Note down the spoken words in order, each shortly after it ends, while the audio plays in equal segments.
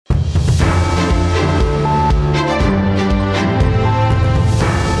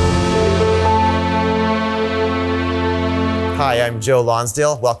Joe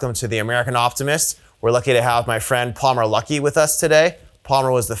Lonsdale. Welcome to the American Optimist. We're lucky to have my friend Palmer Luckey with us today.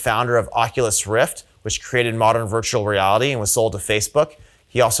 Palmer was the founder of Oculus Rift, which created modern virtual reality and was sold to Facebook.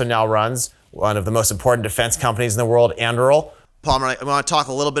 He also now runs one of the most important defense companies in the world, Anduril. Palmer, I want to talk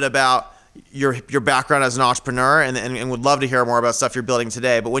a little bit about your background as an entrepreneur and would love to hear more about stuff you're building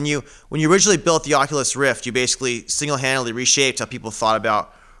today. But when you originally built the Oculus Rift, you basically single-handedly reshaped how people thought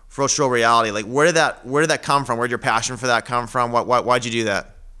about virtual reality. Like, where did that come from? Where did your passion for that come from? Why'd you do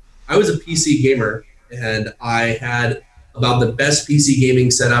that? I was a PC gamer, and I had about the best PC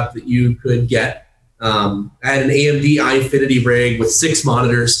gaming setup that you could get. I had an AMD iInfinity rig with 6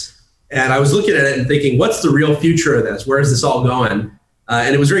 monitors, and I was looking at it and thinking, what's the real future of this? Where is this all going?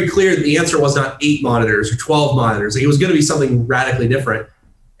 And it was very clear that the answer was not 8 monitors or 12 monitors. Like, it was going to be something radically different.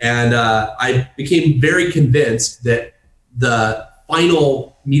 And I became very convinced that the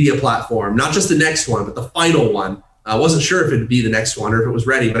final media platform, not just the next one, but the final one, I wasn't sure if it would be the next one or if it was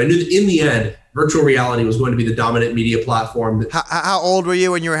ready, but I knew that in the end, virtual reality was going to be the dominant media platform. How old were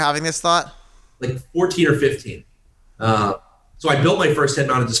you when you were having this thought? Like 14 or 15. So I built my first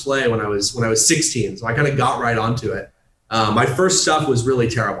head-mounted display when I was 16. So I kind of got right onto it. My first stuff was really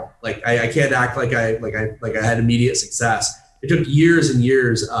terrible. Like I can't act like I had immediate success. It took years and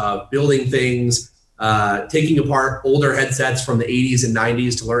years of building things, taking apart older headsets from the 80s and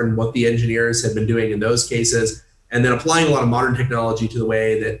 90s to learn what the engineers had been doing in those cases, and then applying a lot of modern technology to the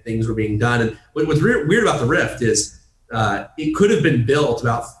way that things were being done. And what's weird about the Rift is it could have been built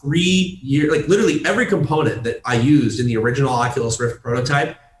about 3 years, like literally every component that I used in the original Oculus Rift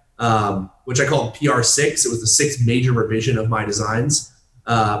prototype, which I called PR6. It was the 6th major revision of my designs.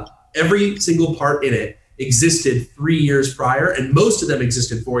 Every single part in it existed 3 years prior, and most of them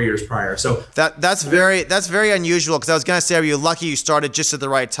existed 4 years prior. So that's very unusual, because I was going to say, are you lucky you started just at the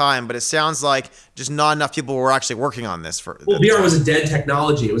right time? But it sounds like just not enough people were actually working on this. Well, VR was a dead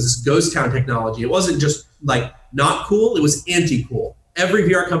technology. It was this ghost town technology. It wasn't just like not cool, it was anti-cool. Every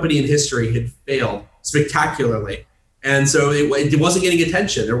VR company in history had failed spectacularly. And so it wasn't getting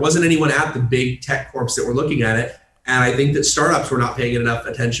attention. There wasn't anyone at the big tech corps that were looking at it. And I think that startups were not paying it enough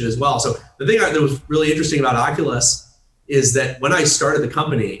attention as well. So the thing that was really interesting about Oculus is that when I started the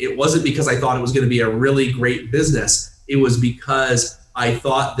company, it wasn't because I thought it was going to be a really great business. It was because I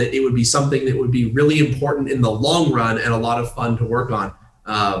thought that it would be something that would be really important in the long run and a lot of fun to work on.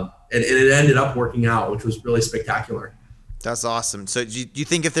 And it ended up working out, which was really spectacular. That's awesome. So do you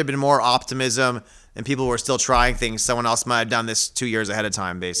think if there'd been more optimism and people were still trying things, someone else might have done this 2 years ahead of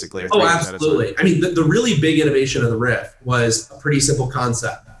time, basically? Oh, absolutely. I mean, the really big innovation of the Rift was a pretty simple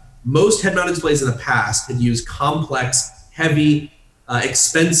concept. Most head-mounted displays in the past had used complex, heavy,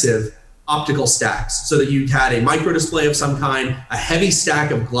 expensive optical stacks, so that you had a micro display of some kind, a heavy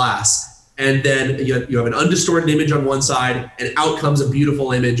stack of glass, and then you have an undistorted image on one side, and out comes a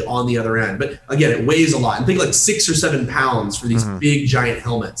beautiful image on the other end. But again, it weighs a lot. And think like 6 or 7 pounds for these big, giant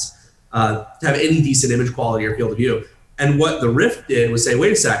helmets to have any decent image quality or field of view. And what the Rift did was say,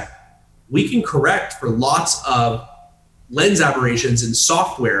 wait a sec, we can correct for lots of lens aberrations in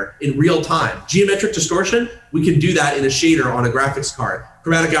software in real time. Geometric distortion, we can do that in a shader on a graphics card.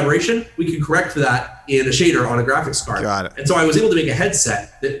 Chromatic aberration, we can correct for that in a shader on a graphics card. Got it. And so I was able to make a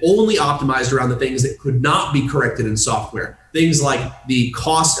headset that only optimized around the things that could not be corrected in software. Things like the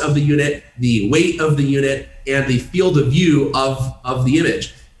cost of the unit, the weight of the unit, and the field of view of the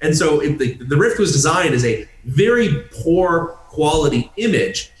image. And so the Rift was designed as a very poor quality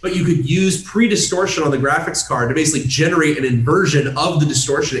image, but you could use pre-distortion on the graphics card to basically generate an inversion of the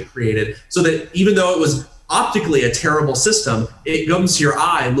distortion it created, so that even though it was optically a terrible system, it comes to your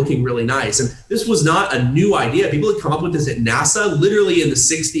eye looking really nice. And this was not a new idea. People had come up with this at NASA literally in the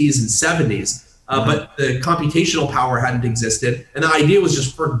 60s and 70s, but the computational power hadn't existed, and the idea was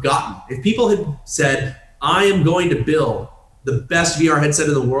just forgotten. If people had said, I am going to build the best VR headset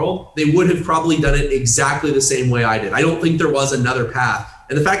in the world, they would have probably done it exactly the same way I did. I don't think there was another path.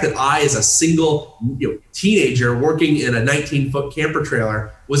 And the fact that I, as a single teenager working in a 19-foot camper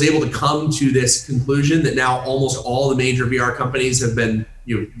trailer, was able to come to this conclusion that now almost all the major VR companies have been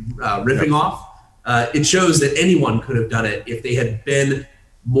ripping off, it shows that anyone could have done it if they had been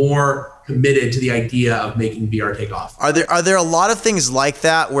more committed to the idea of making VR take off. Are there a lot of things like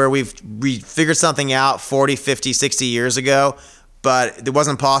that where we figured something out 40, 50, 60 years ago, but it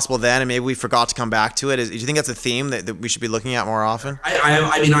wasn't possible then, and maybe we forgot to come back to it? Do you think that's a theme that we should be looking at more often? I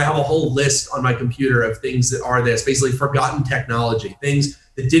have a whole list on my computer of things that are this, basically forgotten technology, things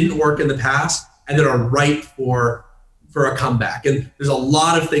that didn't work in the past and that are ripe for a comeback. And there's a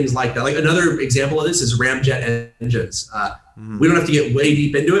lot of things like that. Like another example of this is ramjet engines. We don't have to get way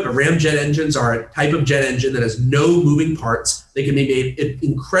deep into it, but ramjet engines are a type of jet engine that has no moving parts. They can be made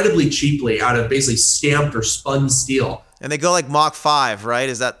incredibly cheaply out of basically stamped or spun steel. And they go like Mach 5, right?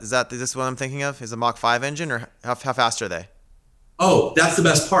 Is this what I'm thinking of? Is a Mach 5 engine, or how fast are they? Oh, that's the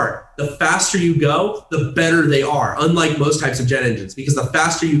best part. The faster you go, the better they are, unlike most types of jet engines, because the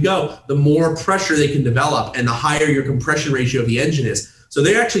faster you go, the more pressure they can develop and the higher your compression ratio of the engine is. So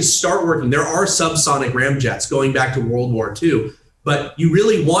they actually start working. There are subsonic ramjets going back to World War II, but you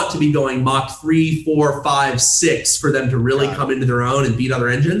really want to be going Mach 3, 4, 5, 6 for them to really come into their own and beat other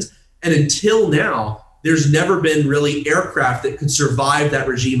engines. And until now, there's never been really aircraft that could survive that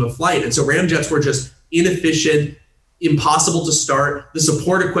regime of flight. And so ramjets were just inefficient, impossible to start. The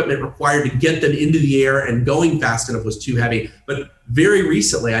support equipment required to get them into the air and going fast enough was too heavy. But very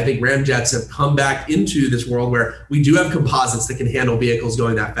recently, I think ramjets have come back into this world where we do have composites that can handle vehicles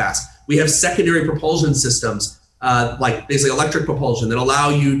going that fast. We have secondary propulsion systems, like basically electric propulsion, that allow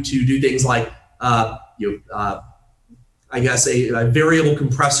you to do things like, variable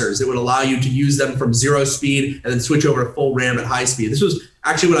compressors that would allow you to use them from 0 speed and then switch over to full ram at high speed. This was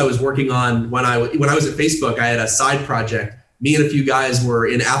actually what I was working on when I was at Facebook. I had a side project. Me and a few guys were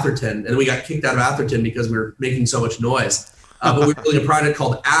in Atherton, and we got kicked out of Atherton because we were making so much noise. But we were building a project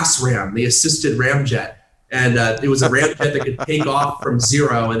called ASRAM, the assisted ramjet. And it was a ramjet that could take off from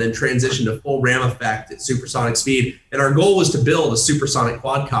 0 and then transition to full ram effect at supersonic speed. And our goal was to build a supersonic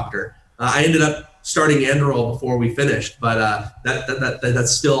quadcopter. I ended up starting Anduril before we finished, but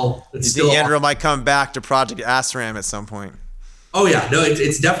that's still. You think Anduril might come back to Project ASRAM at some point? Oh yeah, no,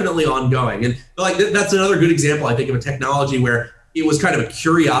 it's definitely ongoing, and like that's another good example, I think, of a technology where it was kind of a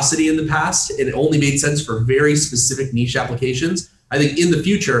curiosity in the past, and it only made sense for very specific niche applications. I think in the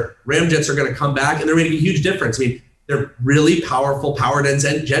future, ramjets are going to come back, and they're making a huge difference. I mean, they're really powerful, power-dense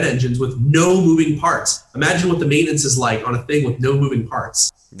jet engines with no moving parts. Imagine what the maintenance is like on a thing with no moving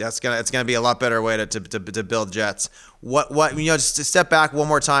parts. It's gonna be a lot better way to build jets. Just to step back one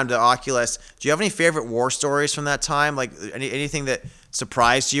more time to Oculus. Do you have any favorite war stories from that time? Like anything that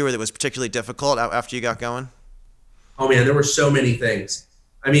surprised you or that was particularly difficult after you got going? Oh man, there were so many things.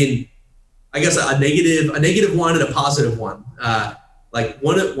 I mean, I guess a negative one and a positive one. Like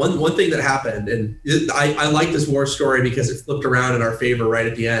one thing that happened, and I like this war story because it flipped around in our favor right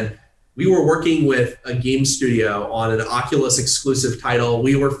at the end. We were working with a game studio on an Oculus exclusive title.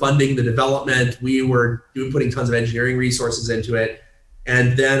 We were funding the development. We were putting tons of engineering resources into it.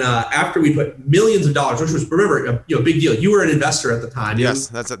 And then after we put millions of dollars, which was, remember, a big deal. You were an investor at the time. Yes,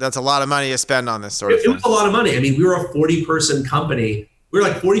 that's a lot of money to spend on this sort of thing. It was a lot of money. I mean, we were a 40-person company. We were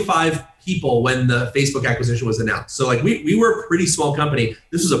like 45 people when the Facebook acquisition was announced. So like we were a pretty small company.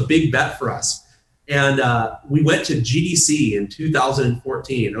 This was a big bet for us. And we went to GDC in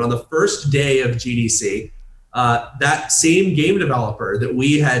 2014. And on the first day of GDC, that same game developer that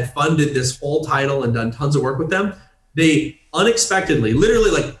we had funded this whole title and done tons of work with them, they unexpectedly,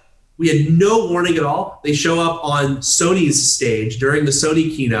 literally like we had no warning at all, they show up on Sony's stage during the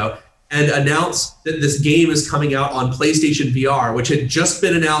Sony keynote and announce that this game is coming out on PlayStation VR, which had just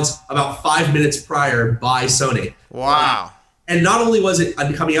been announced about 5 minutes prior by Sony. Wow. And not only was it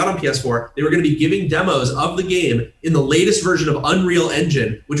coming out on PS4, they were going to be giving demos of the game in the latest version of Unreal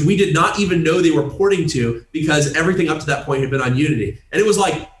Engine, which we did not even know they were porting to because everything up to that point had been on Unity. And it was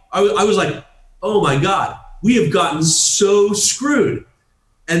like, I was like, oh my God, we have gotten so screwed.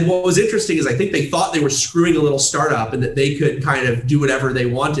 And what was interesting is I think they thought they were screwing a little startup and that they could kind of do whatever they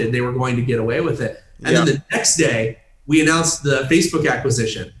wanted. They were going to get away with it. And then the next day, we announced the Facebook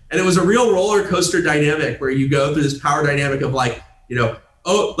acquisition. And it was a real roller coaster dynamic where you go through this power dynamic of like,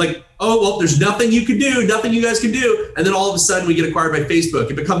 well, there's nothing you can do, nothing you guys can do. And then all of a sudden we get acquired by Facebook.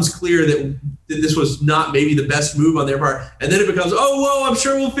 It becomes clear that this was not maybe the best move on their part. And then it becomes, I'm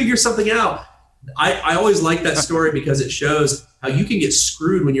sure we'll figure something out. I always like that story because it shows how you can get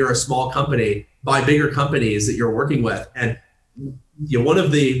screwed when you're a small company by bigger companies that you're working with. And one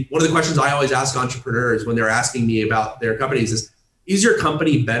of the questions I always ask entrepreneurs when they're asking me about their companies is your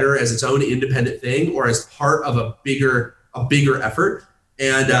company better as its own independent thing or as part of a bigger effort?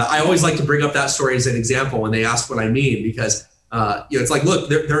 And I always like to bring up that story as an example when they ask what I mean, because it's like, look,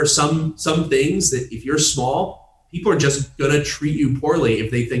 there are some things that if you're small, people are just going to treat you poorly if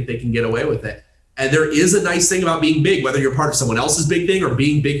they think they can get away with it. And there is a nice thing about being big, whether you're part of someone else's big thing or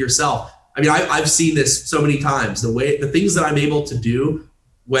being big yourself. I mean, I've seen this so many times. The things that I'm able to do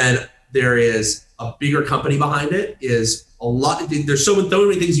when there is a bigger company behind it is a lot. There's so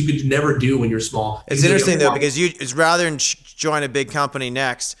many things you could never do when you're small. It's interesting though, because it's rather than join a big company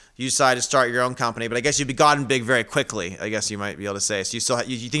next, you decide to start your own company. But I guess you've gotten big very quickly. I guess you might be able to say. So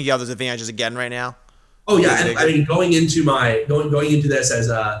you think you have those advantages again right now? Oh yeah, and I mean going into this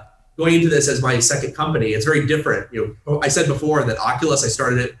as going into this as my second company, it's very different. I said before that Oculus, I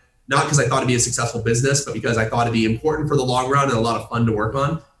started it not because I thought it'd be a successful business, but because I thought it'd be important for the long run and a lot of fun to work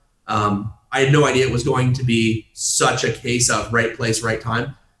on. I had no idea it was going to be such a case of right place, right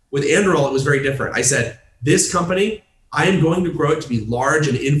time. With Anduril, it was very different. I said, this company, I am going to grow it to be large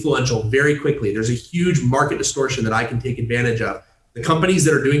and influential very quickly. There's a huge market distortion that I can take advantage of. The companies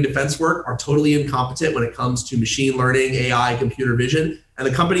that are doing defense work are totally incompetent when it comes to machine learning, AI, computer vision. And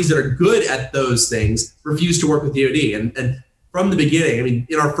the companies that are good at those things refuse to work with DoD. And from the beginning,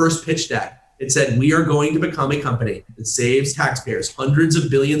 in our first pitch deck, it said, we are going to become a company that saves taxpayers hundreds of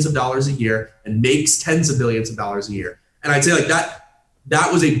billions of dollars a year and makes tens of billions of dollars a year. And I'd say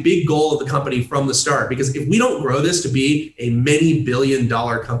that was a big goal of the company from the start, because if we don't grow this to be a many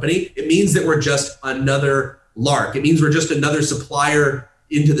billion-dollar company, it means that we're just another lark. It means we're just another supplier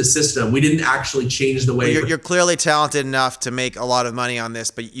into the system. We didn't actually change the way. You're clearly talented enough to make a lot of money on this,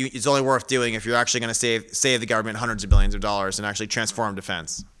 but it's only worth doing if you're actually going to save the government hundreds of billions of dollars and actually transform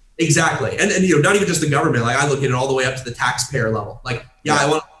defense. Exactly. And not even just the government. Like, I look at it all the way up to the taxpayer level. Like, I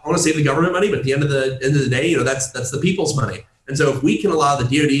want to save the government money, but at the end of the day, that's the people's money. And so if we can allow the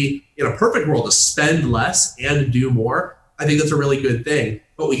DoD in a perfect world to spend less and do more, I think that's a really good thing.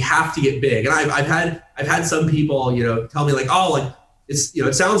 But we have to get big. And I've had some people, tell me like, oh, like it's,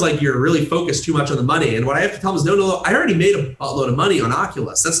 it sounds like you're really focused too much on the money. And what I have to tell them is, no, I already made a buttload of money on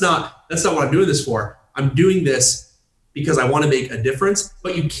Oculus. That's not what I'm doing this for. I'm doing this because I want to make a difference.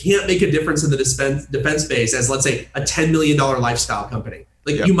 But you can't make a difference in the defense space as, let's say, a $10 million lifestyle company.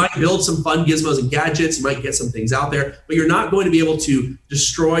 Like, you might build some fun gizmos and gadgets, you might get some things out there, but you're not going to be able to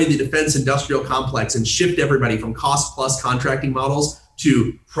destroy the defense industrial complex and shift everybody from cost plus contracting models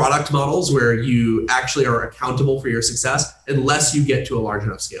to product models where you actually are accountable for your success unless you get to a large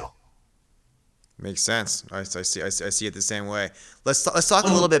enough scale. Makes sense. I see it the same way. Let's talk a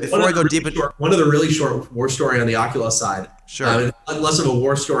little bit before I go deep into one of the really short war story on the Oculus side. Sure. Less of a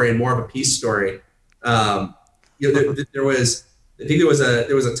war story and more of a peace story. There was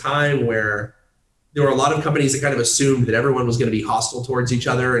a time where there were a lot of companies that kind of assumed that everyone was going to be hostile towards each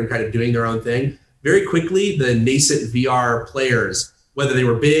other and kind of doing their own thing. Very quickly, the nascent VR players, whether they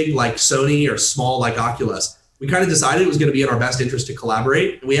were big like Sony or small like Oculus, we kind of decided it was going to be in our best interest to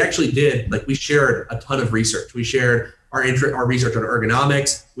collaborate. And we actually did. Like, we shared a ton of research. We shared our research on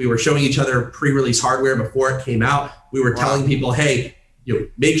ergonomics. We were showing each other pre-release hardware before it came out. We were telling people, hey,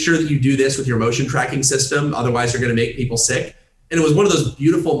 make sure that you do this with your motion tracking system. Otherwise, you're going to make people sick. And it was one of those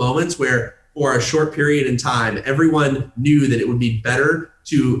beautiful moments where, for a short period in time, everyone knew that it would be better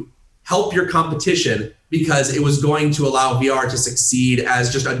to help your competition because it was going to allow VR to succeed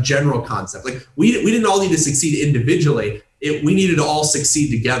as just a general concept. Like, we didn't all need to succeed individually. We needed to all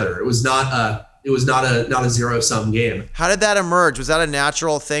succeed together. It was not a zero-sum game. How did that emerge? Was that a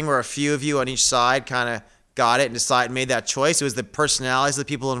natural thing where a few of you on each side kind of got it and made that choice? It was the personalities of the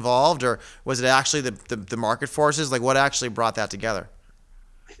people involved, or was it actually the market forces? Like, what actually brought that together?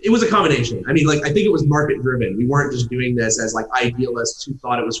 It was a combination. I think it was market driven. We weren't just doing this as like idealists who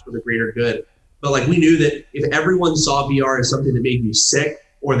thought it was for the greater good. But like, we knew that if everyone saw VR as something that made you sick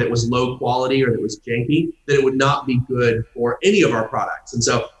or that was low quality or that was janky, that it would not be good for any of our products. And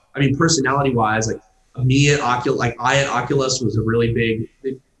so, personality wise, like me at Oculus, I at Oculus was a really big,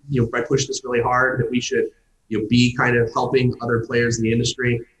 I pushed this really hard that we should be kind of helping other players in the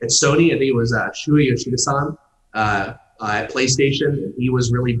industry. At Sony, I think it was Shuei Yoshida-san at PlayStation, and he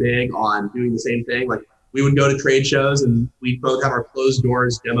was really big on doing the same thing. Like, we would go to trade shows and we'd both have our closed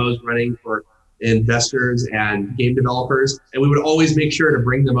doors demos running for investors and game developers, and we would always make sure to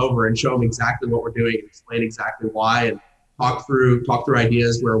bring them over and show them exactly what we're doing and explain exactly why, and talk through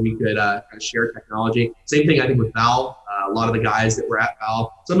ideas where we could kind of share technology. Same thing, I think, with Valve. A lot of the guys that were at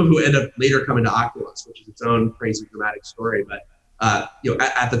Valve, some of who end up later coming to Oculus, which is its own crazy dramatic story. But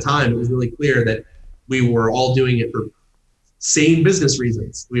at the time, it was really clear that we were all doing it for sane business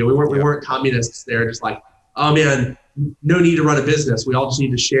reasons. We weren't communists there, just like, oh man, no need to run a business. We all just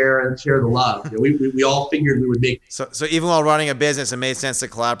need to share the love. We all figured we would make. So even while running a business, it made sense to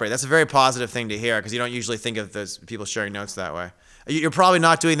collaborate. That's a very positive thing to hear, because you don't usually think of those people sharing notes that way. You're probably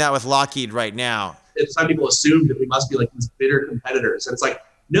not doing that with Lockheed right now. Some people assume that we must be like these bitter competitors, and it's like,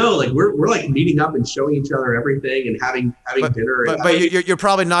 no, like we're like meeting up and showing each other everything and having dinner. But you're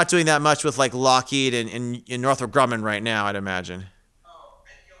probably not doing that much with like Lockheed and Northrop Grumman right now, I'd imagine.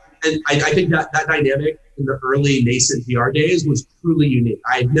 And I think that dynamic in the early nascent VR days was truly unique.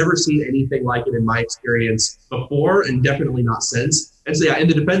 I've never seen anything like it in my experience before, and definitely not since. And so, in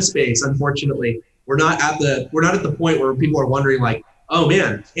the defense space, unfortunately, we're not at the point where people are wondering like, oh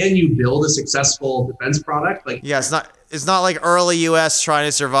man, can you build a successful defense product? Like, yeah, it's not like early U.S. trying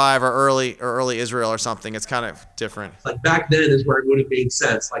to survive or early Israel or something. It's kind of different. like back then is where it would have made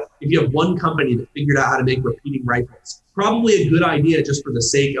sense. Like if you have one company that figured out how to make repeating rifles, probably a good idea just for the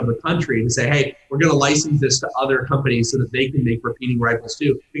sake of the country to say, hey, we're going to license this to other companies so that they can make repeating rifles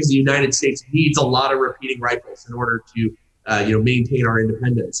too, because the United States needs a lot of repeating rifles in order to maintain our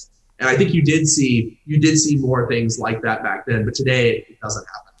independence. And I think you did see more things like that back then, but today it doesn't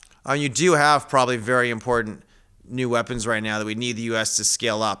happen. You do have probably very important new weapons right now that we need the U.S. to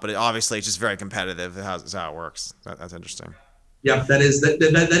scale up, but obviously it's just very competitive. That's how it works. That's interesting. Yeah, that is.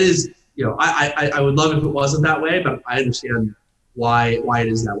 I would love if it wasn't that way, but I understand why it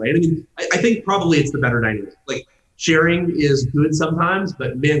is that way. And I mean, I think probably it's the better dynamic. Like sharing is good sometimes,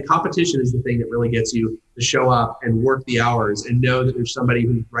 but man, competition is the thing that really gets you to show up and work the hours and know that there's somebody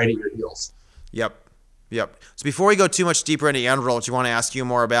who's right at your heels. Yep. So before we go too much deeper into Anduril, which I want to ask you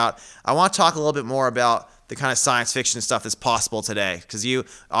more about, I want to talk a little bit more about the kind of science fiction stuff that's possible today, because you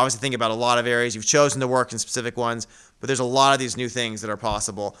obviously think about a lot of areas. You've chosen to work in specific ones, but there's a lot of these new things that are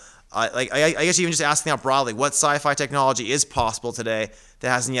possible. I guess even just asking out broadly, what sci-fi technology is possible today that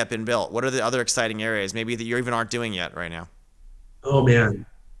hasn't yet been built? What are the other exciting areas maybe that you even aren't doing yet right now? Oh man,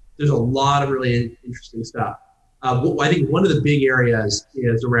 there's a lot of really interesting stuff. I think one of the big areas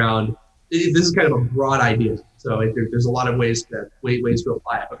is around, this is kind of a broad idea, so there's a lot of ways to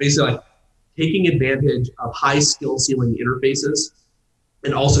apply it, but basically like taking advantage of high skill ceiling interfaces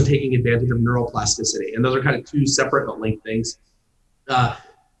and also taking advantage of neuroplasticity. And those are kind of two separate but linked things.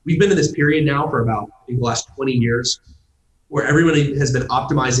 We've been in this period now for about, I think, the last 20 years where everybody has been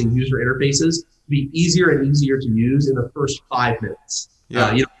optimizing user interfaces to be easier and easier to use in the first 5 minutes.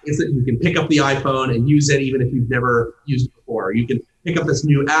 Yeah. It's that you can pick up the iPhone and use it even if you've never used it before. You can pick up this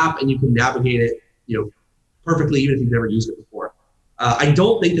new app and you can navigate it, perfectly even if you've never used it before. I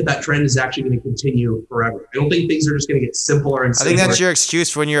don't think that trend is actually going to continue forever. I don't think things are just going to get simpler and simpler. I think that's your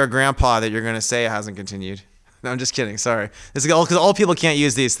excuse for when you're a grandpa that you're going to say it hasn't continued. No, I'm just kidding. Sorry. It's because old people can't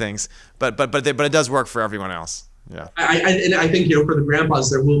use these things, but it does work for everyone else. Yeah. I think for the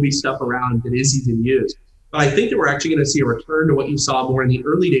grandpas there will be stuff around that is easy to use. But I think that we're actually going to see a return to what you saw more in the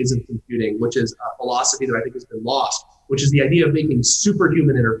early days of computing, which is a philosophy that I think has been lost, which is the idea of making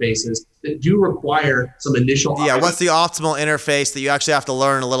superhuman interfaces that do require some initial. Yeah, what's the optimal interface that you actually have to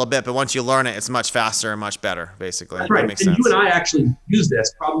learn a little bit, but once you learn it, it's much faster and much better, basically. That's right. That makes and sense. You and I actually use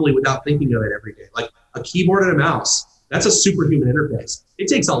this probably without thinking of it every day. Like a keyboard and a mouse, that's a superhuman interface. It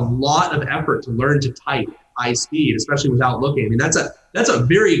takes a lot of effort to learn to type at high speed, especially without looking. I mean, that's a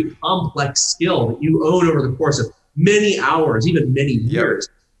very complex skill that you own over the course of many hours, even many years.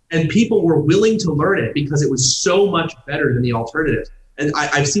 Yep. And people were willing to learn it because it was so much better than the alternatives. And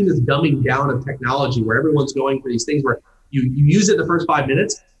I've seen this dumbing down of technology where everyone's going for these things where you use it the first 5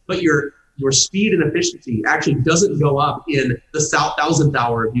 minutes, but your speed and efficiency actually doesn't go up in the 1,000th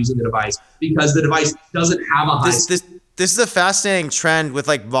hour of using the device because the device doesn't have a high speed. This is a fascinating trend with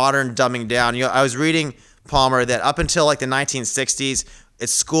like modern dumbing down. I was reading, Palmer, that up until like the 1960s at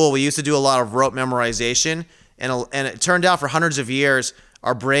school, we used to do a lot of rote memorization, and it turned out for hundreds of years,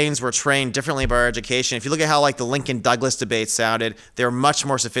 our brains were trained differently by our education. If you look at how like the Lincoln-Douglas debates sounded, they were much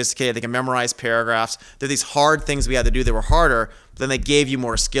more sophisticated. They can memorize paragraphs. They're these hard things we had to do that were harder, but then they gave you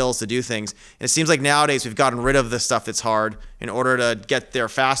more skills to do things. And it seems like nowadays we've gotten rid of the stuff that's hard in order to get there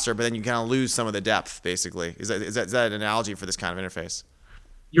faster, but then you kind of lose some of the depth, basically. Is that an analogy for this kind of interface?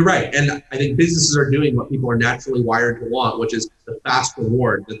 You're right. And I think businesses are doing what people are naturally wired to want, which is the fast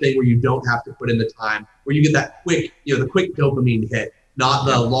reward, the thing where you don't have to put in the time, where you get that quick, the quick dopamine hit, not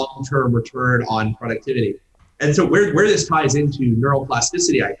the long-term return on productivity. And so where this ties into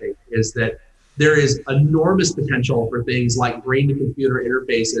neuroplasticity, I think, is that there is enormous potential for things like brain-to-computer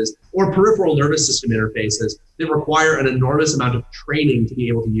interfaces or peripheral nervous system interfaces that require an enormous amount of training to be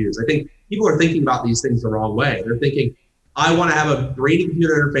able to use. I think people are thinking about these things the wrong way. They're thinking, I want to have a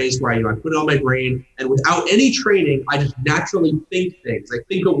brain-to-computer interface where I put it on my brain, and without any training, I just naturally think things. I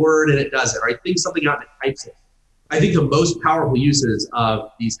think a word and it does it, or I think something out and it types it. I think the most powerful uses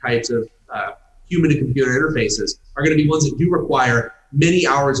of these types of human-to-computer interfaces are going to be ones that do require many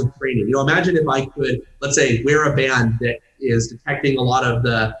hours of training. Imagine if I could, let's say, wear a band that is detecting a lot of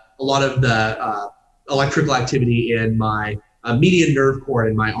the electrical activity in my median nerve cord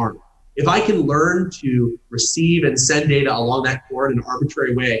in my arm. If I can learn to receive and send data along that cord in an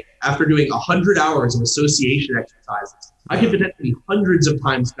arbitrary way after doing 100 hours of association exercises, I can potentially be hundreds of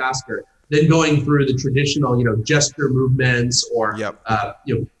times faster than going through the traditional, gesture movements or,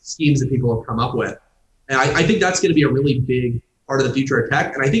 schemes that people have come up with. And I think that's going to be a really big part of the future of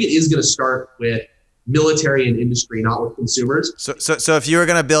tech. And I think it is going to start with military and industry, not with consumers. So if you were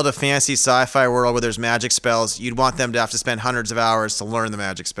going to build a fantasy sci-fi world where there's magic spells, you'd want them to have to spend hundreds of hours to learn the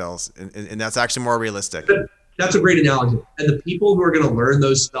magic spells, and that's actually more realistic. That's a great analogy. And the people who are going to learn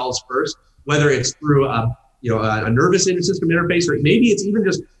those spells first, whether it's through a nervous system interface, or maybe it's even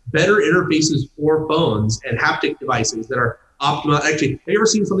just better interfaces for phones and haptic devices that are optimal. Actually, have you ever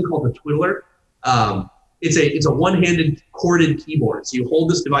seen something called the Twiddler? It's a one-handed corded keyboard. So you hold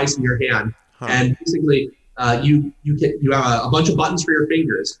this device in your hand, and basically you have a bunch of buttons for your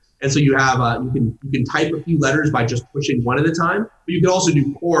fingers. And so you have you can type a few letters by just pushing one at a time, but you can also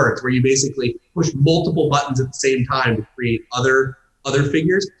do chords where you basically push multiple buttons at the same time to create other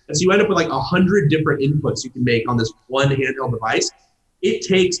figures. And so you end up with like 100 different inputs you can make on this one handheld device. It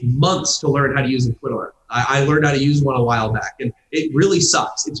takes months to learn how to use a Twiddler. I learned how to use one a while back, and it really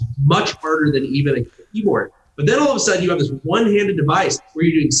sucks. It's much harder than even a keyboard. But then all of a sudden you have this one-handed device where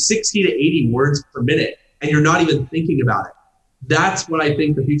you're doing 60 to 80 words per minute, and you're not even thinking about it. That's what I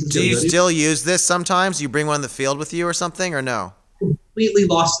think the future is. Do you still use this sometimes? You bring one in the field with you or something, or no? Completely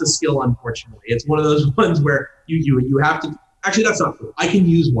lost the skill, unfortunately. It's one of those ones where you have to. Actually, that's not true. I can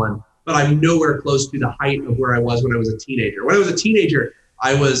use one, but I'm nowhere close to the height of where I was when I was a teenager. When I was a teenager,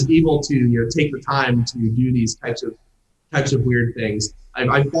 I was able to take the time to do these types of weird things.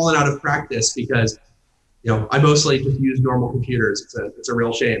 I've fallen out of practice because I mostly just use normal computers. It's a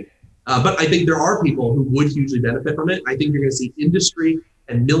real shame. But I think there are people who would hugely benefit from it. I think you're going to see industry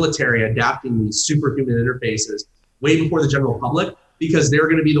and military adapting these superhuman interfaces way before the general public, because they're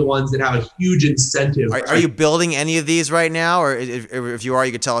going to be the ones that have a huge incentive. Are you building any of these right now? Or if you are,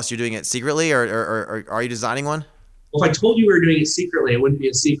 you could tell us you're doing it secretly, or are you designing one? Well, if I told you we were doing it secretly, it wouldn't be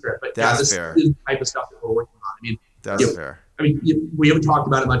a secret. But this fair. is the type of stuff that we're working on. That's fair. We haven't talked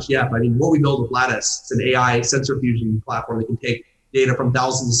about it much yet, but what we build with Lattice, it's an AI sensor fusion platform that can take data from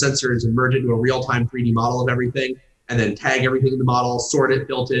thousands of sensors and merge it into a real-time 3D model of everything, and then tag everything in the model, sort it,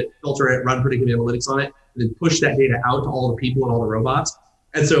 filter it, run predictive analytics on it, and then push that data out to all the people and all the robots.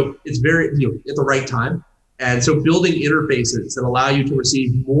 And so it's very, at the right time. And so building interfaces that allow you to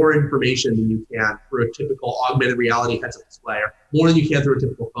receive more information than you can through a typical augmented reality heads-up display, or more than you can through a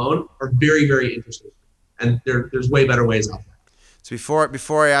typical phone, are very, very interesting. And there's way better ways out there. So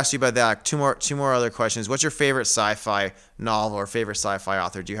before I ask you about that, two more other questions. What's your favorite sci-fi novel or favorite sci-fi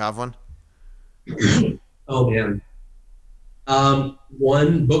author? Do you have one? Oh man.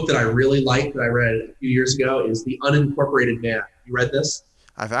 One book that I really liked that I read a few years ago is The Unincorporated Man. You read this?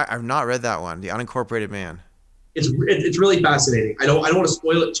 I've not read that one. The Unincorporated Man. It's really fascinating. I don't want to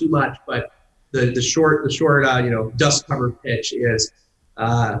spoil it too much, but the short dust cover pitch is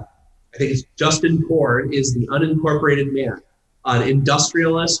I think it's Justin Cord is the unincorporated man, an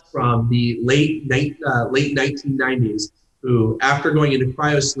industrialist from the late 1990s who, after going into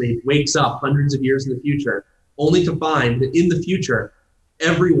cryosleep, wakes up hundreds of years in the future, only to find that in the future,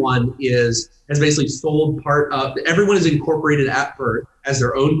 everyone has basically sold everyone is incorporated at birth as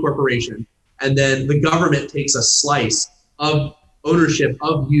their own corporation. And then the government takes a slice of ownership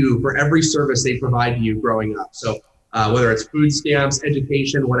of you for every service they provide to you growing up. So whether it's food stamps,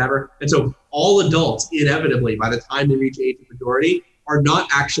 education, whatever. And so all adults, inevitably, by the time they reach age of majority, are not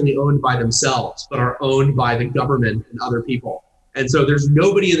actually owned by themselves, but are owned by the government and other people. And so there's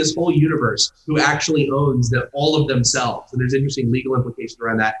nobody in this whole universe who actually owns all of themselves. And there's interesting legal implications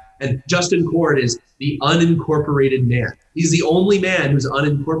around that. And Justin Cord is the unincorporated man. He's the only man who's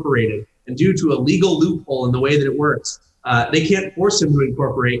unincorporated. And due to a legal loophole in the way that it works, they can't force him to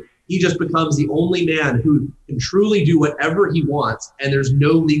incorporate. He just becomes the only man who can truly do whatever he wants. And there's no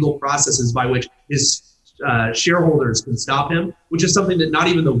legal processes by which his shareholders can stop him, which is something that not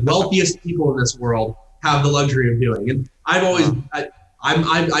even the wealthiest people in this world have the luxury of doing. And I've always,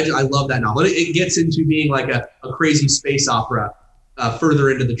 I love that novel. It gets into being like a crazy space opera further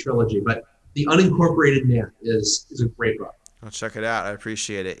into the trilogy. But The Unincorporated Man is a great book. I'll check it out. I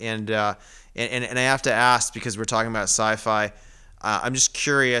appreciate it. And I have to ask, because we're talking about sci-fi, I'm just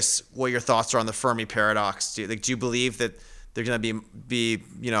curious what your thoughts are on the Fermi paradox. Do you believe that there's going to be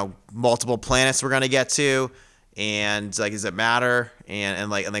multiple planets we're going to get to, and does it matter, and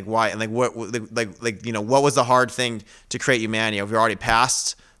why, and what was the hard thing to create humanity? Have we already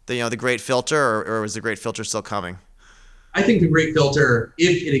passed the great filter, or is the great filter still coming? I think the great filter,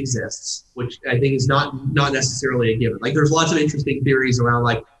 if it exists, which I think is not necessarily a given. There's lots of interesting theories around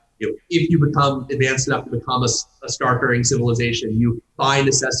if you become advanced enough to become a star-faring civilization, you by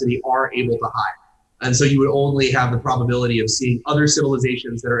necessity are able to hide. And so you would only have the probability of seeing other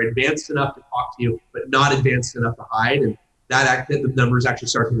civilizations that are advanced enough to talk to you, but not advanced enough to hide. And the numbers actually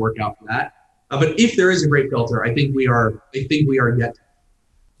start to work out for that. But if there is a great filter, I think we are yet.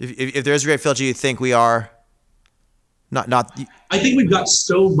 If there is a great future, you think we are not. I think we've got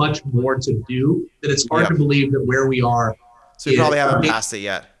so much more to do that it's hard to believe that where we are. So we probably haven't passed it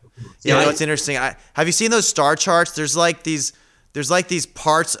yet. Yeah, you know, it's interesting. Have you seen those star charts? There's like these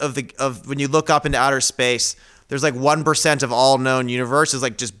parts of when you look up into outer space. There's like 1% of all known universe is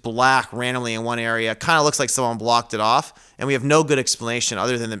like just black randomly in one area. Kind of looks like someone blocked it off, and we have no good explanation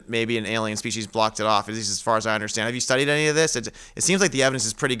other than that maybe an alien species blocked it off. At least as far as I understand. Have you studied any of this? It seems like the evidence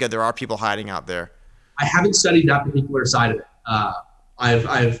is pretty good. There are people hiding out there. I haven't studied that particular side of it.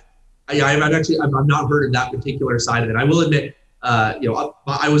 I've not heard of that particular side of it. I will admit,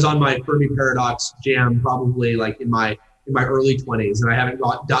 I was on my Fermi paradox jam probably like in my early 20s, and I haven't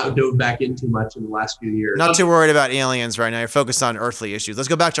dove back into much in the last few years. Not too worried about aliens right now. You're focused on earthly issues. Let's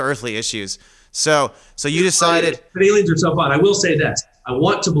go back to earthly issues. So you decided. But aliens are so fun. I will say this: I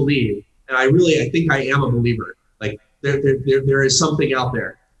want to believe, and I think I am a believer. Like there is something out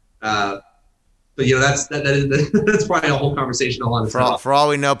there. But that's probably a whole conversation all on itself. For all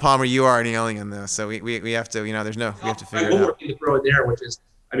we know, Palmer, you are an alien though. So we have to, we have to figure it out. One more thing to throw in there, which is,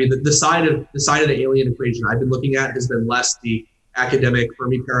 I mean, the side of the alien equation I've been looking at has been less the academic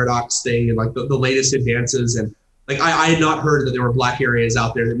Fermi paradox thing and like the latest advances. And like I had not heard that there were black areas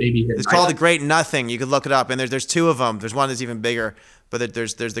out there that may be hidden. It's called the Great Nothing. You could look it up, and there's two of them. There's one that's even bigger, but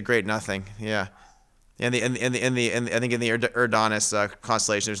there's the Great Nothing. Yeah. I think in the Urdanus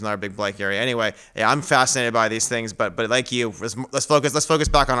constellation, there's another big black area. Anyway, yeah, I'm fascinated by these things, but like you, let's focus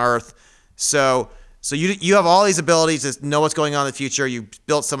back on Earth. So you have all these abilities to know what's going on in the future. You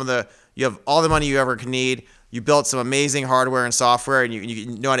built you have all the money you ever could need. You built some amazing hardware and software, and you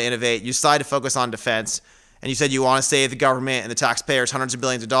know how to innovate. You decided to focus on defense, and you said you want to save the government and the taxpayers hundreds of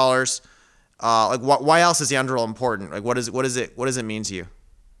billions of dollars. Why else is the Anduril important? Like, what does it mean to you?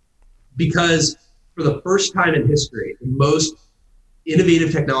 Because for the first time in history, the most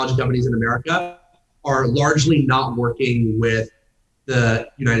innovative technology companies in America are largely not working with the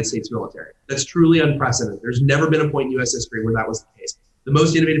United States military. That's truly unprecedented. There's never been a point in U.S. history where that was the case. The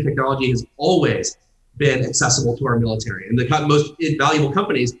most innovative technology has always been accessible to our military, and the most valuable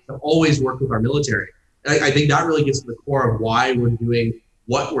companies have always worked with our military. And I think that really gets to the core of why we're doing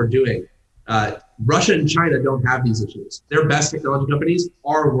what we're doing. Russia and China don't have these issues. Their best technology companies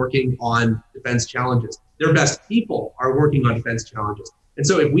are working on defense challenges. Their best people are working on defense challenges. And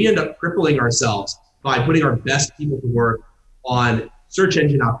so if we end up crippling ourselves by putting our best people to work on search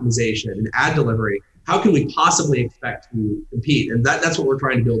engine optimization and ad delivery, how can we possibly expect to compete? And that's what we're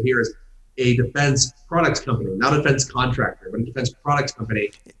trying to build here is a defense products company, not a defense contractor, but a defense products company.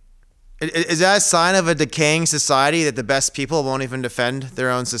 Is that a sign of a decaying society that the best people won't even defend their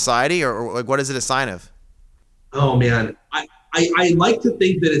own society, or like what is it a sign of? Oh man, I like to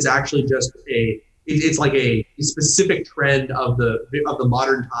think that it's actually just it's like a specific trend of the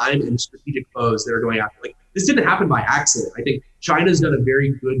modern time and strategic foes that are going after. Like this didn't happen by accident. I think China does a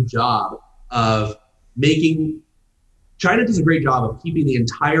great job of keeping the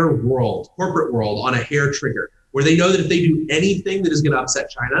entire world, corporate world, on a hair trigger, where they know that if they do anything that is going to upset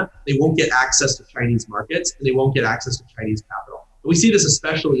China, they won't get access to Chinese markets and they won't get access to Chinese capital. And we see this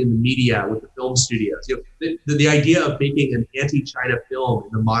especially in the media with the film studios. The idea of making an anti-China film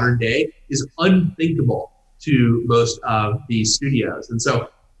in the modern day is unthinkable to most of these studios. And so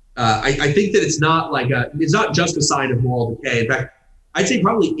I think that it's not just a sign of moral decay. In fact, I'd say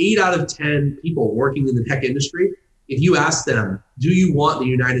probably 8 out of 10 people working in the tech industry, if you ask them, do you want the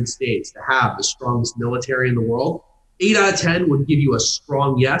United States to have the strongest military in the world? 8 out of 10 would give you a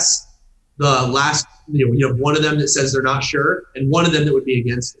strong yes. The last, you have one of them that says they're not sure, and one of them that would be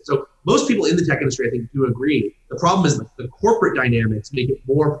against it. So most people in the tech industry, I think, do agree. The problem is the corporate dynamics make it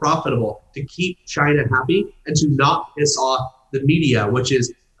more profitable to keep China happy and to not piss off the media, which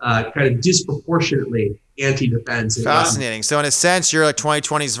is kind of disproportionately anti-defense. Fascinating. So in a sense, you're like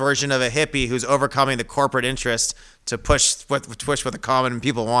 2020's version of a hippie who's overcoming the corporate interest to push what the common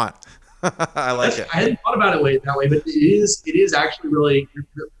people want. I like it. I hadn't thought about it that way, but it is actually really,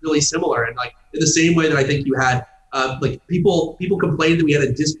 really similar. And like in the same way that I think you had like people complained that we had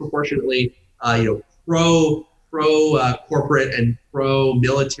a disproportionately pro corporate and pro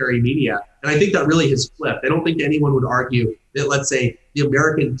military media, and I think that really has flipped. I don't think anyone would argue that, let's say, the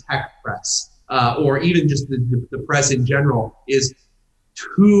American tech press or even just the press in general is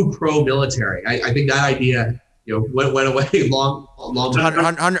too pro-military. I think that idea went away long time.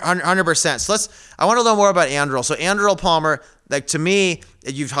 100%. So I want to learn more about Anduril. So Anduril, Palmer, like to me,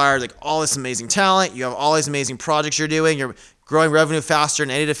 you've hired like all this amazing talent. You have all these amazing projects you're doing. You're growing revenue faster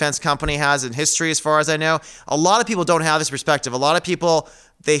than any defense company has in history, as far as I know. A lot of people don't have this perspective. A lot of people,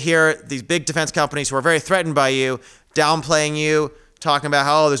 they hear these big defense companies who are very threatened by you, downplaying you, talking about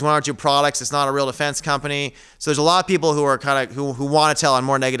how there's one or two products. It's not a real defense company. So there's a lot of people who are kind of who want to tell a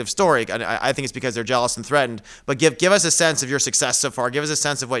more negative story. I think it's because they're jealous and threatened. But give us a sense of your success so far. Give us a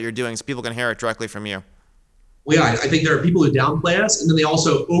sense of what you're doing so people can hear it directly from you. Well, yeah, I think there are people who downplay us, and then they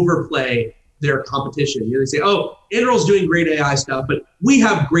also overplay their competition. They say, "Oh, Anduril's doing great AI stuff, but we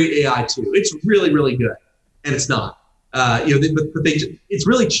have great AI too. It's really, really good," and it's not. It's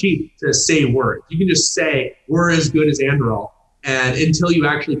really cheap to say words. You can just say we're as good as Anduril, and until you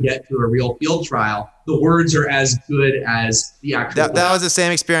actually get to a real field trial, the words are as good as the actual. That was the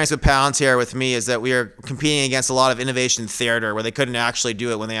same experience with Palantir with me, is that we are competing against a lot of innovation theater where they couldn't actually do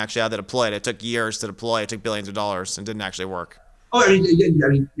it when they actually had to deploy it. It took years to deploy. It took billions of dollars and didn't actually work. Oh,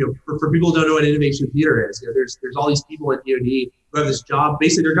 for people who don't know what innovation theater is, there's all these people at DoD who have this job.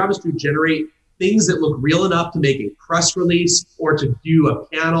 Basically, their job is to generate things that look real enough to make a press release or to do a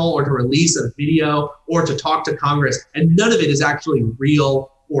panel or to release a video or to talk to Congress. And none of it is actually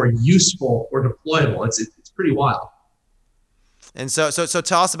real or useful or deployable. It's pretty wild. And so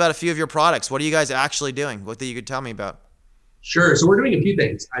tell us about a few of your products. What are you guys actually doing? What that you could tell me about? Sure. So we're doing a few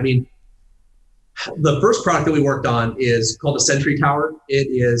things. I mean, the first product that we worked on is called the Sentry Tower. It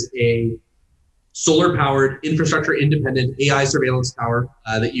is a solar-powered, infrastructure-independent AI surveillance tower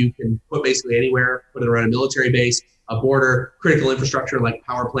that you can put basically anywhere, put it around a military base, a border, critical infrastructure like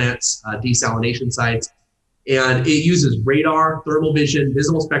power plants, desalination sites. And it uses radar, thermal vision,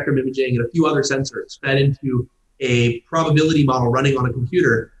 visible spectrum imaging, and a few other sensors fed into a probability model running on a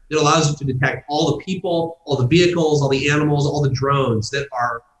computer that allows you to detect all the people, all the vehicles, all the animals, all the drones that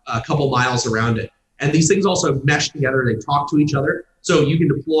are a couple miles around it. And these things also mesh together. They talk to each other. So you can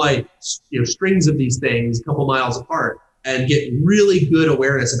deploy strings of these things a couple miles apart and get really good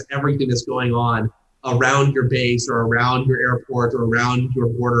awareness of everything that's going on around your base or around your airport or around your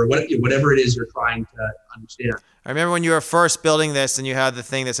border, whatever it is you're trying to understand. I remember when you were first building this and you had the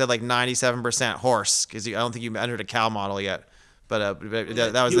thing that said like 97% horse, because I don't think you entered a cow model yet. But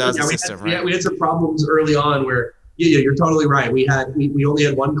that was the system, right? Yeah, we had some problems early on where you're totally right. We only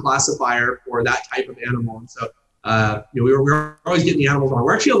had one classifier for that type of animal, and so we were always getting the animals wrong.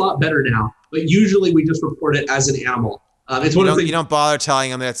 We're actually a lot better now, but usually we just report it as an animal. It's one of the things. You don't bother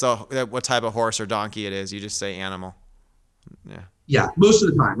telling them what type of horse or donkey it is. You just say animal. Yeah, most of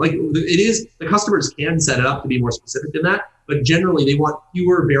the time. Like it is, the customers can set it up to be more specific than that, but generally they want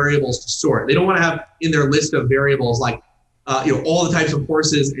fewer variables to sort. They don't want to have in their list of variables like all the types of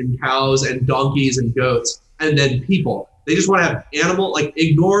horses and cows and donkeys and goats, and then people. They just want to have animal, like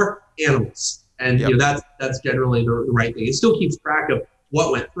ignore animals. And that's generally the right thing. It still keeps track of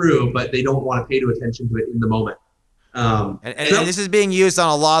what went through, but they don't want to pay too attention to it in the moment. And this is being used on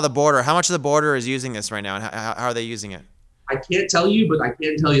a lot of the border. How much of the border is using this right now, and how are they using it? I can't tell you, but I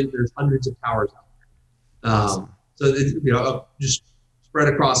can tell you that there's hundreds of towers out there. Awesome. So it's, just spread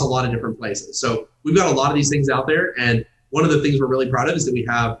across a lot of different places. So we've got a lot of these things out there, and one of the things we're really proud of is that we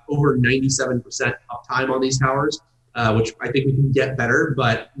have over 97% uptime on these towers, which I think we can get better,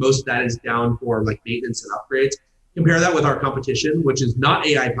 but most of that is down for like maintenance and upgrades. Compare that with our competition, which is not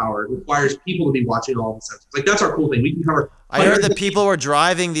AI powered, requires people to be watching all the sensors. Like that's our cool thing. We can cover. I heard that people were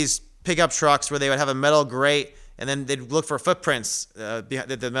driving these pickup trucks where they would have a metal grate, and then they'd look for footprints behind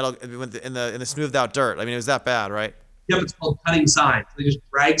the metal in the smoothed out dirt. I mean, it was that bad, right? Yep, it's called cutting signs. They just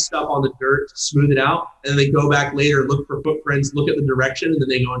drag stuff on the dirt to smooth it out, and then they go back later, look for footprints, look at the direction, and then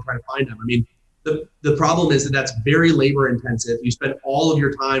they go and try to find them. I mean, the problem is that that's very labor intensive. You spend all of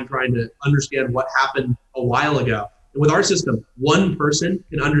your time trying to understand what happened a while ago. And with our system, one person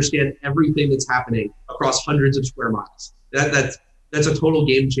can understand everything that's happening across hundreds of square miles. That's a total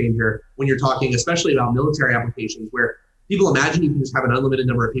game changer when you're talking, especially about military applications, where people imagine you can just have an unlimited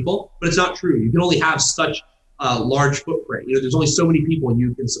number of people, but it's not true. You can only have such a large footprint. There's only so many people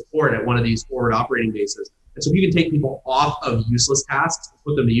you can support at one of these forward operating bases. And so if you can take people off of useless tasks and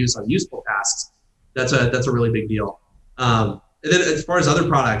put them to use on useful tasks, that's a really big deal. And then as far as other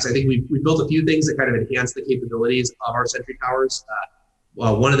products, I think we've built a few things that kind of enhance the capabilities of our Sentry Towers.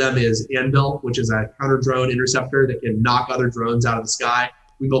 One of them is Anduril, which is a counter-drone interceptor that can knock other drones out of the sky.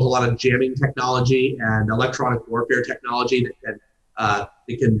 We built a lot of jamming technology and electronic warfare technology that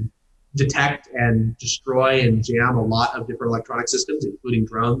can detect and destroy and jam a lot of different electronic systems, including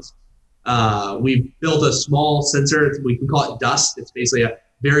drones. We've built a small sensor. We can call it Dust. It's basically a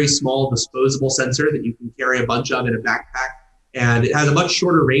very small disposable sensor that you can carry a bunch of in a backpack. And it has a much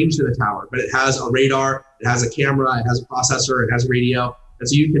shorter range than a tower, but it has a radar, it has a camera, it has a processor, it has radio. And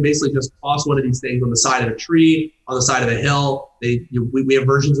so you can basically just toss one of these things on the side of a tree, on the side of a hill. We have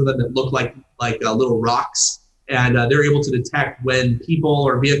versions of them that look like little rocks, and they're able to detect when people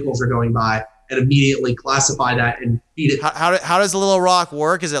or vehicles are going by and immediately classify that and feed it. How does the little rock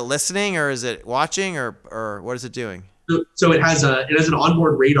work? Is it listening, or is it watching, or what is it doing? So it has an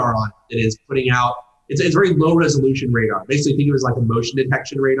onboard radar on it that is putting out. It's very low resolution radar. Basically, think of it as like a motion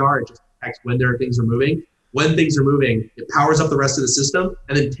detection radar. It just detects when things are moving. When things are moving, it powers up the rest of the system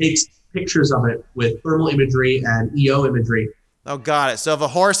and then takes pictures of it with thermal imagery and EO imagery. Oh, got it. So if a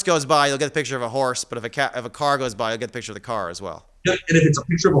horse goes by, you'll get a picture of a horse, but if a car goes by, you'll get a picture of the car as well. Yep. And if it's a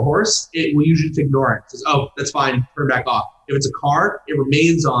picture of a horse, it will usually just ignore it. It says, oh, that's fine, turn back off. If it's a car, it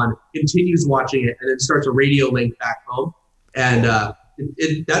remains on, continues watching it, and then starts a radio link back home. And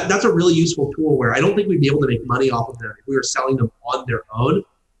that's a really useful tool where I don't think we'd be able to make money off of them if we were selling them on their own,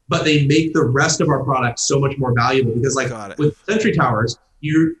 but they make the rest of our products so much more valuable because with Sentry Towers,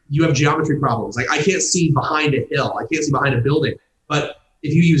 you have geometry problems. Like I can't see behind a hill. I can't see behind a building. But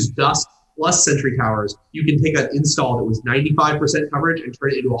if you use dust plus Sentry Towers, you can take an install that was 95% coverage and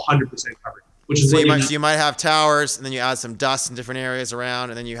turn it into 100% coverage. Which is so you might have towers, and then you add some dust in different areas around,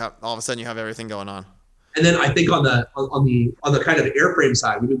 and then you have all of a sudden you have everything going on. And then I think on the kind of airframe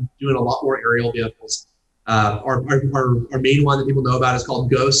side, we've been doing a lot more aerial vehicles. Our main one that people know about is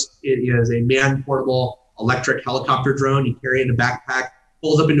called Ghost. It is a man-portable electric helicopter drone. You carry it in a backpack,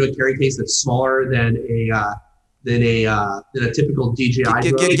 pulls up into a carry case that's smaller than a typical DJI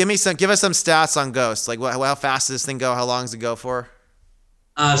drone. Give us some stats on Ghost. Like how fast does this thing go? How long does it go for?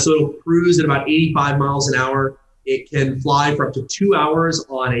 So it'll cruise at about 85 miles an hour. It can fly for up to 2 hours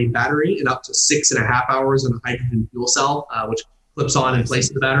on a battery and up to 6.5 hours on a hydrogen fuel cell, which clips on in place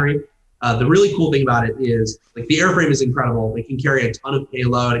of the battery. The really cool thing about it is like the airframe is incredible. It can carry a ton of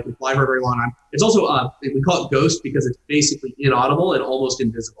payload. It can fly for a very long time. It's also, we call it Ghost because it's basically inaudible and almost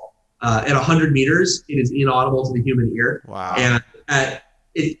invisible. At 100 meters, it is inaudible to the human ear. Wow. And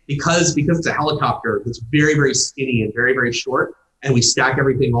because it's a helicopter that's very, very skinny and very, very short, and we stack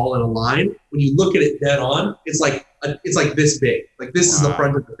everything all in a line, when you look at it dead on, it's like this big. Like this is the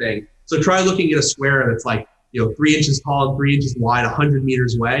front of the thing. So try looking at a square that's like, 3 inches tall and 3 inches wide, 100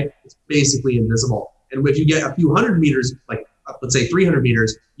 meters away. It's basically invisible. And if you get a few hundred meters, like let's say 300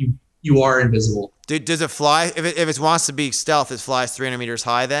 meters, you are invisible. Does it fly? If it wants to be stealth, it flies 300 meters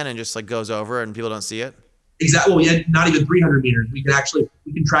high then and just like goes over and people don't see it? Exactly. Well, yeah, not even 300 meters. We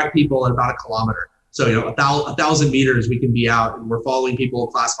can track people at about a kilometer. So, 1,000 meters, we can be out and we're following people,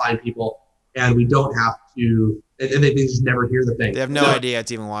 classifying people, and we don't have to, and they just never hear the thing. They have no idea it's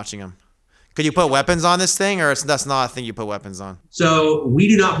even watching them. Could you put weapons on this thing, or that's not a thing you put weapons on? So we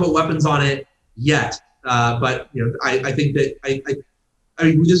do not put weapons on it yet. But, I think that, I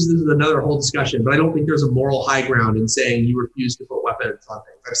mean, this is another whole discussion, but I don't think there's a moral high ground in saying you refuse to put weapons on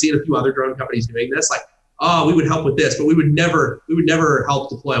things. I've seen a few other drone companies doing this, like, oh, we would help with this, but we would never help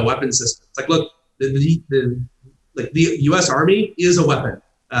deploy a weapon system. It's like, look, the U.S. Army is a weapon.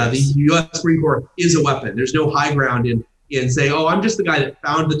 The U.S. Marine Corps is a weapon. There's no high ground in saying, oh, I'm just the guy that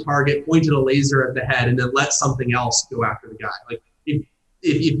found the target, pointed a laser at the head, and then let something else go after the guy. Like if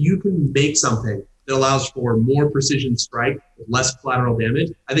you can make something that allows for more precision strike with less collateral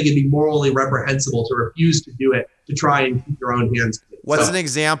damage, I think it'd be morally reprehensible to refuse to do it, to try and keep your own hands clean. What's an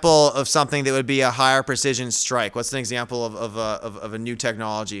example of something that would be a higher precision strike? What's an example of a new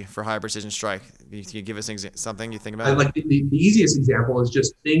technology for high precision strike? Can you give us something you think about? Like the easiest example is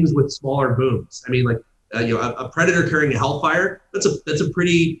just things with smaller booms. I mean, like a Predator carrying a Hellfire, that's a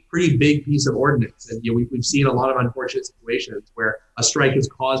pretty big piece of ordnance, and we've seen a lot of unfortunate situations where a strike has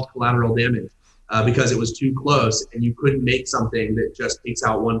caused collateral damage because it was too close, and you couldn't make something that just takes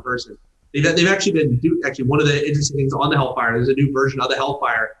out one person. They've actually one of the interesting things on the Hellfire, there's a new version of the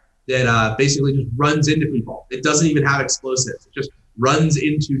Hellfire that basically just runs into people. It doesn't even have explosives. It just runs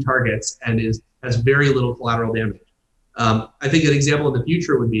into targets and has very little collateral damage. I think an example in the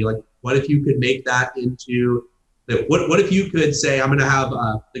future would be like, what if you could make that into what if you could say, I'm going to have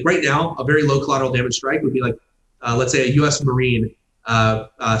like right now a very low collateral damage strike would be like let's say a U.S. Marine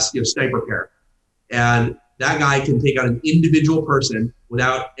sniper pair, and that guy can take out an individual person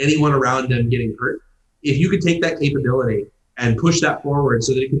without anyone around them getting hurt. If you could take that capability and push that forward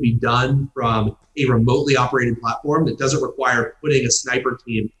so that it could be done from a remotely operated platform that doesn't require putting a sniper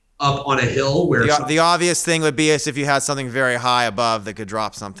team up on a hill where the obvious thing would be is if you had something very high above that could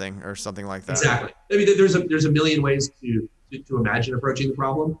drop something or something like that. Exactly. I mean, there's a million ways to imagine approaching the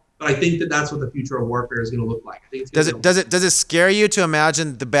problem, but I think that's what the future of warfare is going to look like. I think does it scare you to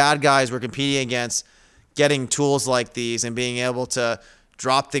imagine the bad guys we're competing against getting tools like these and being able to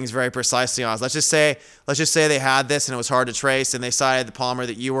drop things very precisely on us? Let's just say they had this and it was hard to trace, and they decided, Palmer,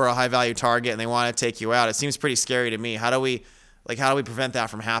 that you were a high value target and they want to take you out. It seems pretty scary to me. How do we prevent that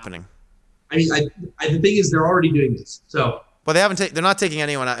from happening? I mean, the thing is, they're already doing this. So But they're not taking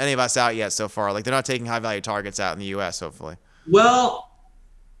any of us out yet so far. Like they're not taking high value targets out in the U.S. Hopefully. Well,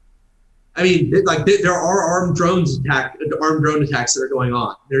 I mean, like there are armed drone attacks that are going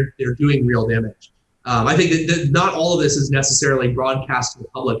on. They're doing real damage. I think that not all of this is necessarily broadcast to the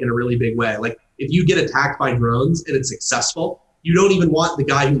public in a really big way. Like if you get attacked by drones and it's successful, you don't even want the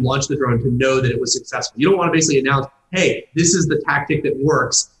guy who launched the drone to know that it was successful. You don't want to basically announce, hey, this is the tactic that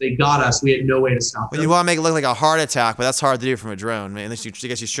works. They got us. We had no way to stop them. Well, you want to make it look like a heart attack, but that's hard to do from a drone. I mean, unless I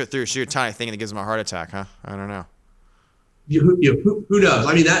guess you shoot a tiny thing and it gives them a heart attack, huh? I don't know. Who knows?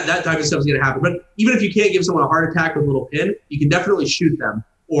 I mean, that type of stuff is going to happen. But even if you can't give someone a heart attack with a little pin, you can definitely shoot them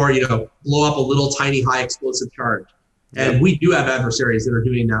or, blow up a little tiny high explosive charge. And we do have adversaries that are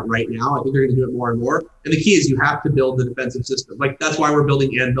doing that right now. I think they're going to do it more and more. And the key is you have to build the defensive system. Like that's why we're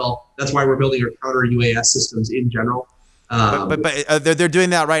building Anduril. That's why we're building our counter UAS systems in general. But they're doing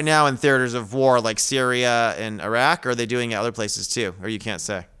that right now in theaters of war like Syria and Iraq, or are they doing it other places too? Or you can't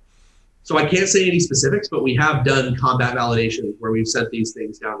say? So I can't say any specifics, but we have done combat validation where we've sent these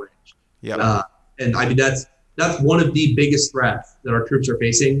things downrange. Yeah. And I mean, that's one of the biggest threats that our troops are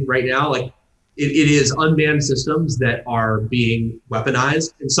facing right now. Like it is unmanned systems that are being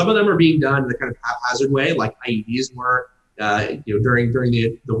weaponized, and some of them are being done in a kind of haphazard way, like IEDs were, during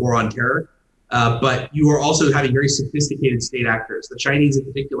the war on terror. But you are also having very sophisticated state actors. The Chinese in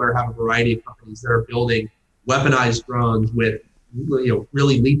particular have a variety of companies that are building weaponized drones with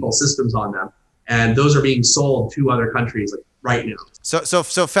really lethal systems on them, and those are being sold to other countries like right now. So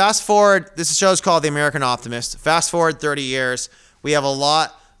fast forward. This show is called The American Optimist. Fast forward 30 years, we have a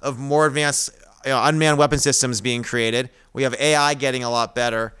lot of more advanced unmanned weapon systems being created. We have AI getting a lot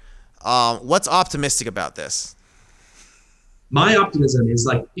better. What's optimistic about this? My optimism is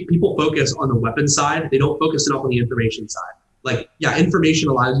like people focus on the weapon side. They don't focus enough on the information side. Like, yeah, information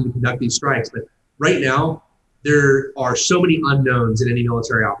allows you to conduct these strikes, but right now there are so many unknowns in any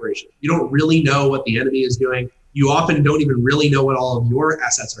military operation. You don't really know what the enemy is doing. You often don't even really know what all of your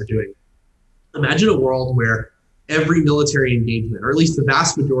assets are doing. Imagine a world where every military engagement, or at least the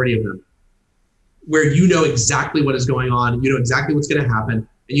vast majority of them, where you know exactly what is going on, you know exactly what's going to happen, and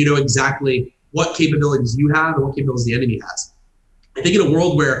you know exactly what capabilities you have and what capabilities the enemy has. I think in a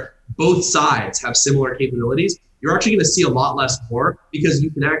world where both sides have similar capabilities, you're actually going to see a lot less war because you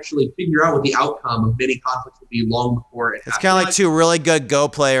can actually figure out what the outcome of many conflicts will be long before it happens. It's kind of like two really good Go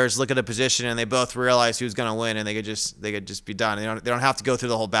players look at a position and they both realize who's going to win, and they could just be done. They don't have to go through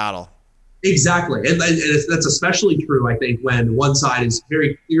the whole battle. Exactly, and that's especially true, I think, when one side is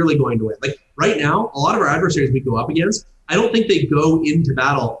very clearly going to win. Like right now, a lot of our adversaries we go up against, I don't think they go into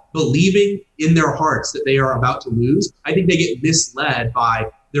battle believing in their hearts that they are about to lose. I think they get misled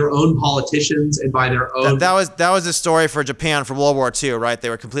by their own politicians and by their own. That was the story for Japan for World War II, right? They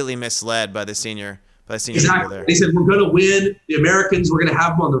were completely misled by the senior exactly. people there. They said we're going to win. The Americans, we're going to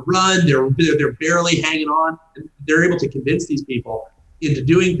have them on the run. They're barely hanging on. And they're able to convince these people into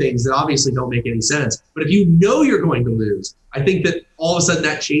doing things that obviously don't make any sense. But if you know you're going to lose, I think that all of a sudden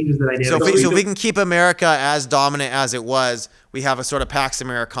that changes the dynamic. So if we can keep America as dominant as it was, we have a sort of Pax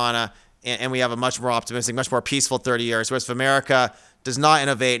Americana, and we have a much more optimistic, much more peaceful 30 years. Whereas if America does not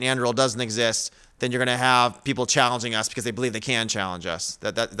innovate and Anduril doesn't exist, then you're going to have people challenging us because they believe they can challenge us.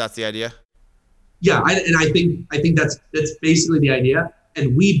 That's the idea? Yeah, I think that's basically the idea.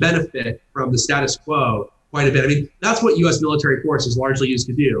 And we benefit from the status quo quite a bit. I mean, that's what U.S. military force is largely used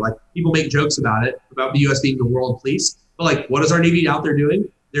to do. Like people make jokes about the U.S. being the world police. But like, what is our Navy out there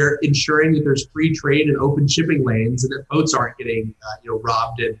doing? They're ensuring that there's free trade and open shipping lanes, and that boats aren't getting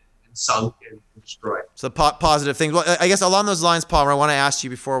robbed and sunk and destroyed. So positive things. Well, I guess along those lines, Palmer, I want to ask you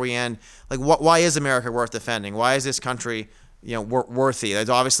before we end, like, why is America worth defending? Why is this country, worthy?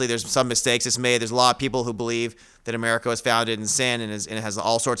 There's some mistakes it's made. There's a lot of people who believe that America was founded in sin and it has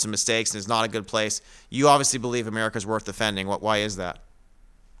all sorts of mistakes and is not a good place. You obviously believe America's worth defending. Why is that?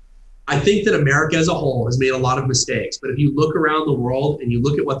 I think that America as a whole has made a lot of mistakes, but if you look around the world and you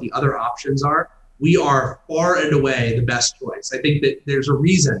look at what the other options are, we are far and away the best choice. I think that there's a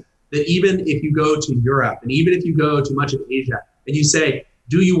reason that even if you go to Europe and even if you go to much of Asia and you say,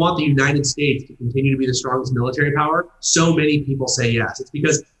 do you want the United States to continue to be the strongest military power? So many people say yes. It's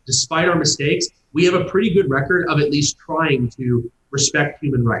because despite our mistakes, we have a pretty good record of at least trying to respect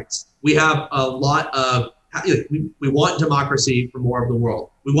human rights. We have a lot of, we want democracy for more of the world.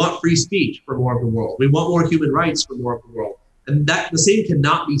 We want free speech for more of the world. We want more human rights for more of the world. And that the same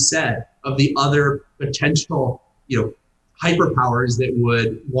cannot be said of the other potential, hyperpowers that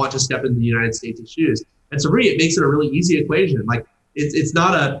would want to step into the United States' shoes. And so really, it makes it a really easy equation. Like it's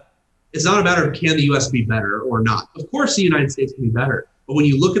not a matter of can the U.S. be better or not. Of course, the United States can be better. But when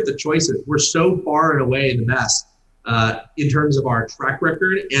you look at the choices, we're so far and away the best in terms of our track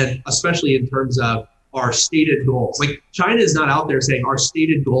record, and especially in terms of our stated goals. Like China is not out there saying our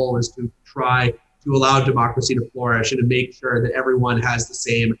stated goal is to try to allow democracy to flourish and to make sure that everyone has the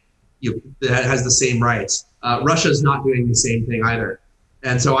same, that has the same rights. Russia is not doing the same thing either.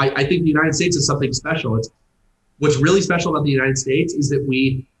 And so I think the United States is something special. What's really special about the United States is that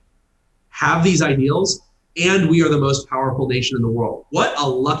we have these ideals and we are the most powerful nation in the world. What a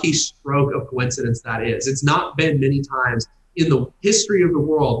lucky stroke of coincidence that is. It's not been many times in the history of the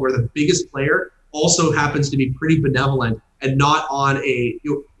world where the biggest player also happens to be pretty benevolent and not on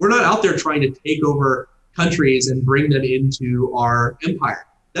we're not out there trying to take over countries and bring them into our empire.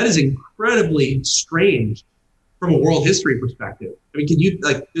 That is incredibly strange from a world history perspective. I mean,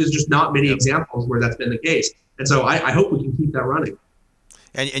 there's just not many examples where that's been the case. And so I hope we can keep that running.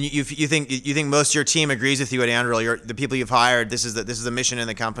 And you think most of your team agrees with you at Anduril? The people you've hired, this is the mission in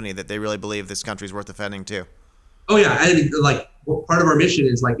the company that they really believe this country's worth defending too. Oh yeah, I mean, part of our mission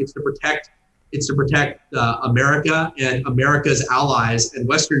is it's to protect America and America's allies and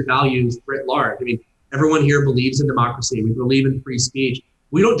Western values writ large. I mean, everyone here believes in democracy. We believe in free speech.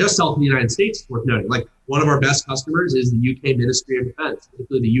 We don't just sell to the United States, it's worth noting. One of our best customers is the UK Ministry of Defense,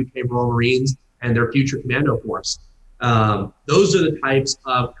 particularly the UK Royal Marines and their future commando force. Those are the types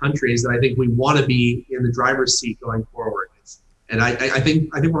of countries that I think we want to be in the driver's seat going forward. And I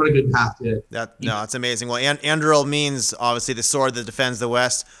think we're on a good path to that. No, it's amazing. Well, Anduril means obviously the sword that defends the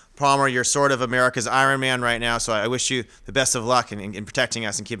West. Palmer, you're sort of America's Iron Man right now, so I wish you the best of luck in protecting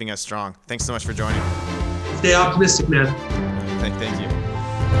us and keeping us strong. Thanks so much for joining. Stay optimistic, man. Thank you.